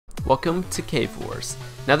Welcome to CaveWars.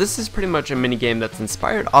 Now this is pretty much a minigame that's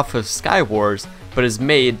inspired off of SkyWars, but is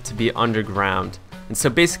made to be underground. And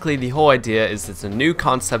so basically the whole idea is it's a new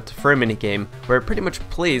concept for a minigame where it pretty much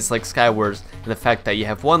plays like SkyWars in the fact that you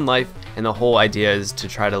have one life and the whole idea is to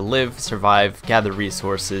try to live, survive, gather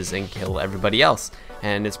resources, and kill everybody else.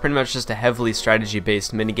 And it's pretty much just a heavily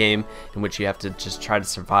strategy-based minigame in which you have to just try to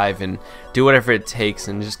survive and do whatever it takes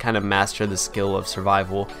and just kind of master the skill of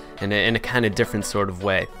survival in a kind of different sort of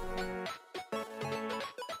way.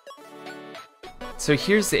 So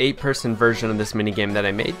here's the 8-person version of this minigame that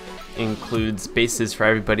I made. It includes bases for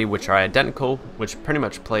everybody which are identical, which pretty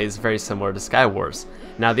much plays very similar to SkyWars.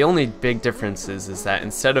 Now the only big difference is that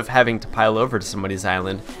instead of having to pile over to somebody's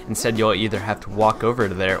island, instead you'll either have to walk over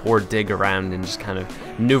to there or dig around and just kind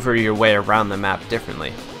of maneuver your way around the map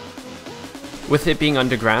differently. With it being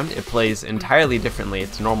underground, it plays entirely differently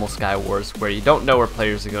to normal SkyWars, where you don't know where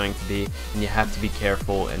players are going to be, and you have to be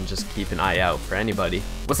careful and just keep an eye out for anybody.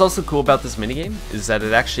 What's also cool about this minigame is that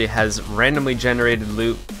it actually has randomly generated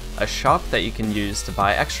loot, a shop that you can use to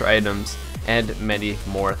buy extra items, and many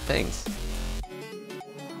more things.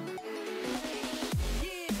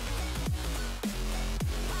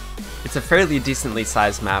 It's a fairly decently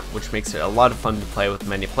sized map, which makes it a lot of fun to play with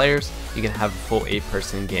many players. You can have a full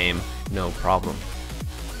 8-person game, no problem.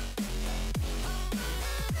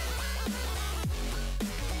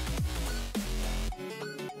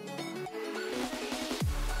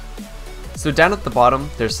 So down at the bottom,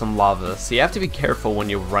 there's some lava, so you have to be careful when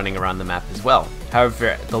you're running around the map as well.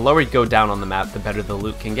 However, the lower you go down on the map, the better the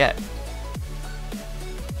loot can get.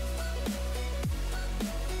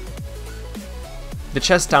 The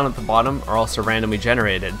chests down at the bottom are also randomly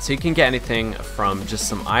generated, so you can get anything from just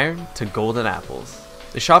some iron to golden apples.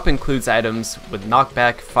 The shop includes items with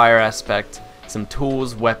knockback, fire aspect, some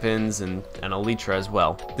tools, weapons, and an elytra as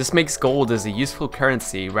well. This makes gold as a useful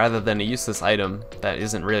currency rather than a useless item that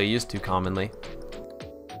isn't really used too commonly.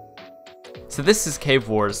 So this is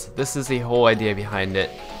CaveWars. This is the whole idea behind it.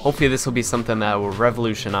 Hopefully this will be something that will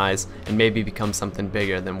revolutionize and maybe become something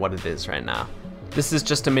bigger than what it is right now. This is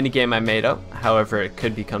just a minigame I made up, however it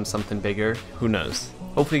could become something bigger, who knows.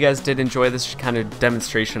 Hopefully you guys did enjoy this kind of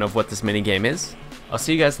demonstration of what this minigame is. I'll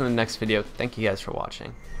see you guys in the next video. Thank you guys for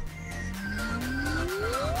watching.